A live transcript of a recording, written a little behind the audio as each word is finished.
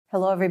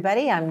Hello,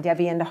 everybody. I'm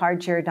Debbie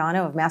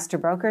Giordano of Master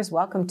Brokers.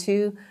 Welcome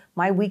to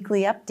my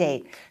weekly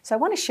update. So I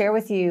want to share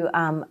with you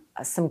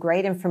some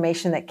great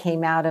information that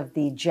came out of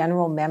the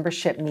general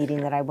membership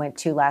meeting that I went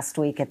to last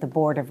week at the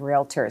Board of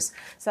Realtors.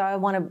 So I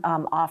want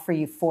to offer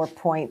you 4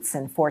 points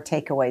and 4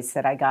 takeaways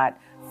that I got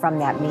from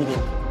that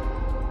meeting.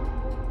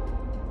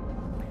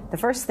 The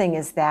first thing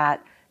is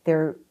that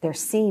they're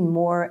seeing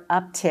more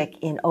uptick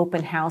in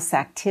open house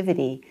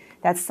activity.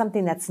 That's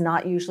something that's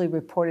not usually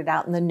reported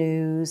out in the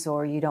news,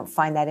 or you don't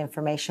find that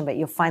information, but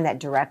you'll find that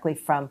directly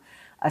from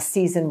a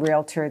seasoned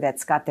realtor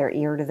that's got their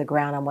ear to the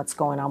ground on what's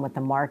going on with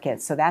the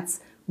market. So that's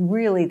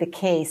really the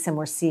case, and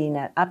we're seeing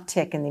an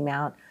uptick in the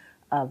amount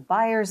of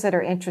buyers that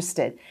are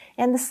interested.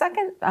 And the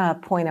second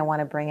point I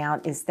want to bring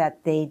out is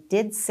that they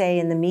did say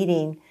in the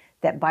meeting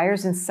that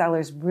buyers and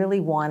sellers really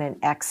want an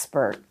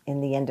expert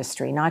in the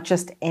industry, not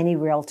just any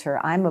realtor.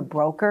 I'm a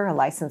broker, a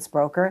licensed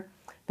broker,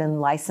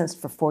 been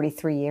licensed for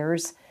 43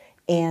 years.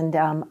 And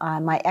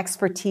my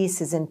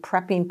expertise is in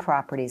prepping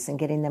properties and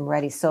getting them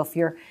ready. So if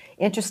you're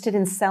interested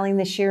in selling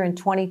this year in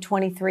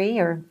 2023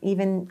 or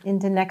even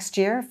into next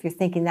year, if you're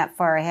thinking that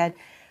far ahead,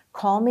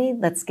 call me.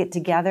 Let's get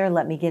together.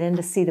 Let me get in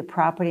to see the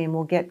property, and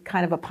we'll get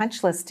kind of a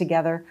punch list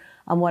together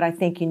on what I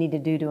think you need to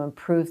do to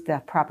improve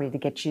the property to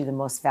get you the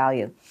most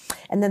value.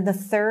 And then the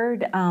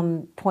third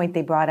point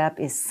they brought up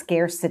is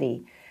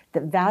scarcity.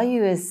 The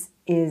value is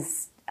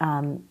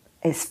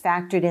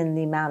factored in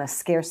the amount of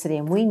scarcity.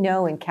 And we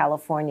know in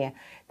California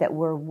that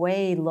we're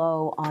way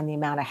low on the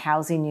amount of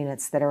housing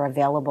units that are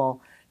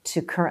available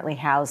to currently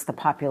house the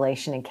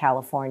population in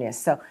California.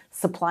 So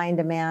supply and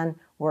demand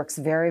works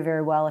very,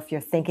 very well. If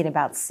you're thinking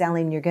about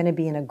selling, you're going to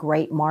be in a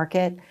great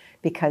market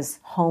because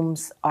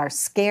homes are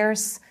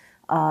scarce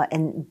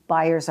and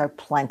buyers are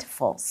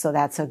plentiful. So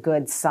that's a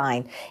good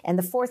sign. And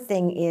the fourth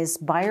thing is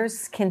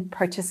buyers can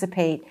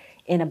participate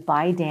in a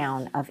buy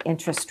down of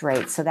interest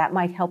rates. So that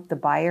might help the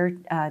buyer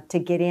to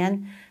get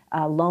in.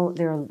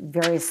 There are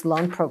various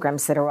loan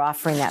programs that are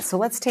offering that. So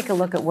let's take a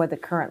look at where the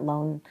current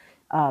loan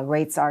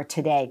rates are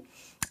today.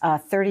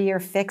 30-year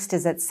fixed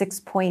is at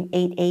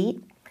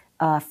 6.88.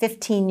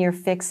 15-year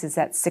fixed is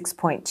at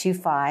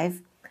 6.25.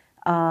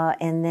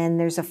 And then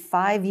there's a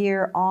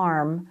 5-year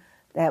ARM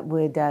that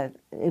would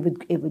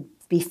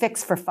be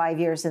fixed for 5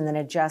 years and then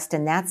adjust,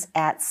 and that's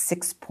at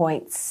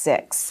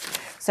 6.6.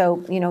 So,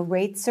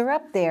 rates are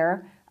up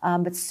there,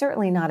 but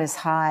certainly not as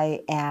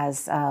high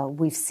as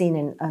we've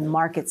seen in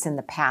markets in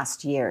the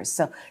past years.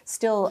 So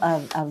still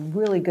a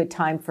really good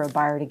time for a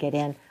buyer to get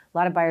in. A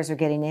lot of buyers are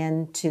getting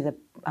into the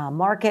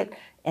market,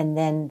 and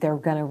then they're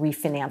going to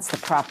refinance the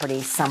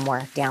property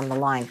somewhere down the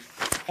line.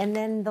 And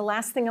then the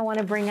last thing I want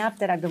to bring up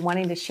that I've been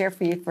wanting to share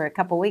for you for a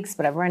couple weeks,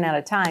 but I've run out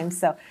of time.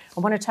 So I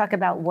want to talk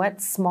about what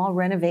small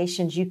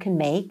renovations you can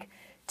make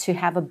to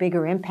have a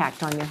bigger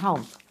impact on your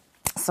home.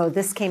 So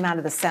this came out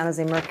of the San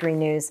Jose Mercury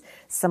News,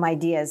 some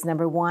ideas.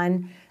 Number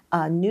one,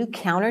 new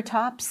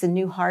countertops and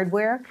new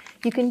hardware.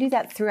 You can do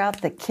that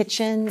throughout the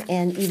kitchen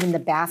and even the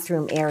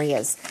bathroom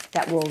areas.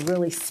 That will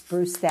really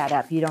spruce that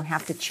up. You don't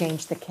have to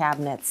change the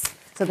cabinets.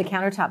 So the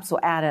countertops will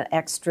add an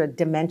extra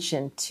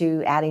dimension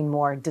to adding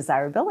more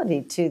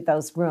desirability to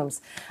those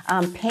rooms.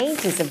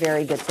 Paint is a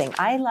very good thing.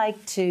 I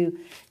like to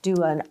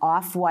do an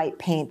off-white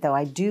paint, though.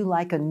 I do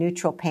like a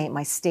neutral paint.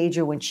 My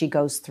stager, when she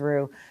goes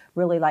through,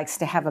 really likes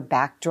to have a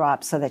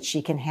backdrop so that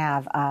she can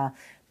have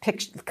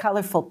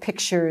colorful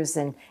pictures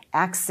and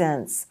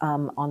accents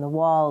on the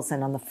walls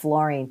and on the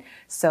flooring.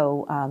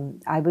 So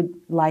I would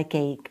like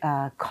a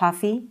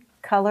coffee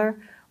color,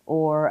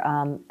 or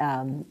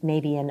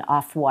maybe an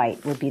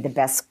off-white would be the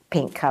best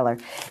paint color.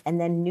 And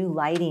then new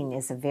lighting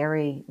is a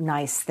very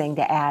nice thing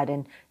to add,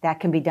 and that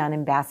can be done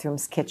in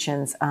bathrooms,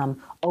 kitchens,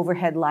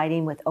 overhead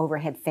lighting with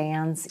overhead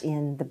fans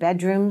in the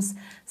bedrooms.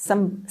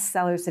 Some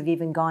sellers have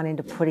even gone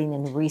into putting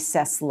in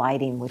recessed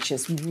lighting, which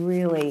is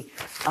really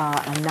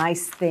a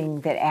nice thing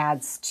that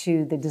adds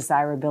to the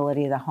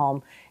desirability of the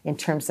home in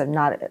terms of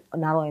not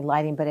only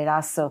lighting, but it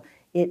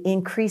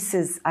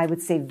increases, I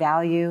would say,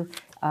 value.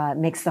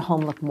 Makes the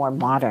home look more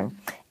modern.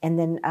 And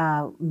then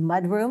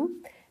mudroom.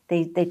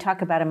 They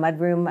talk about a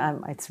mudroom.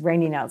 It's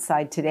raining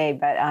outside today,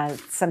 but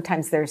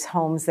sometimes there's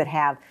homes that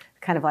have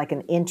kind of like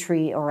an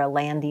entry or a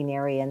landing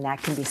area, and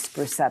that can be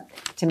spruced up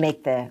to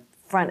make the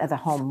front of the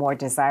home more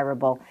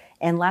desirable.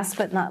 And last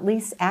but not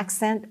least,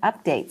 accent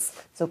updates.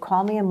 So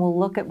call me and we'll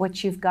look at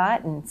what you've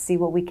got and see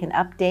what we can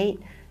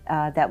update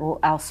that will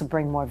also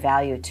bring more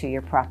value to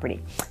your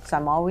property. So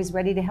I'm always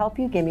ready to help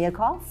you. Give me a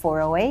call,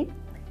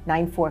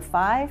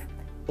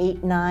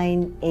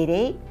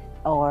 408-945-8988,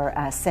 or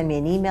send me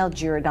an email,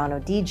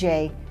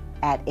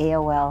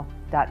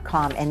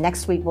 giordanodj@aol.com. And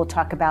next week we'll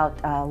talk about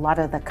a lot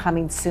of the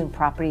coming soon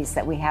properties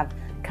that we have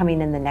coming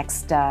in the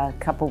next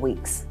couple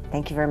weeks.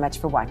 Thank you very much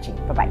for watching.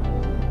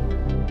 Bye-bye.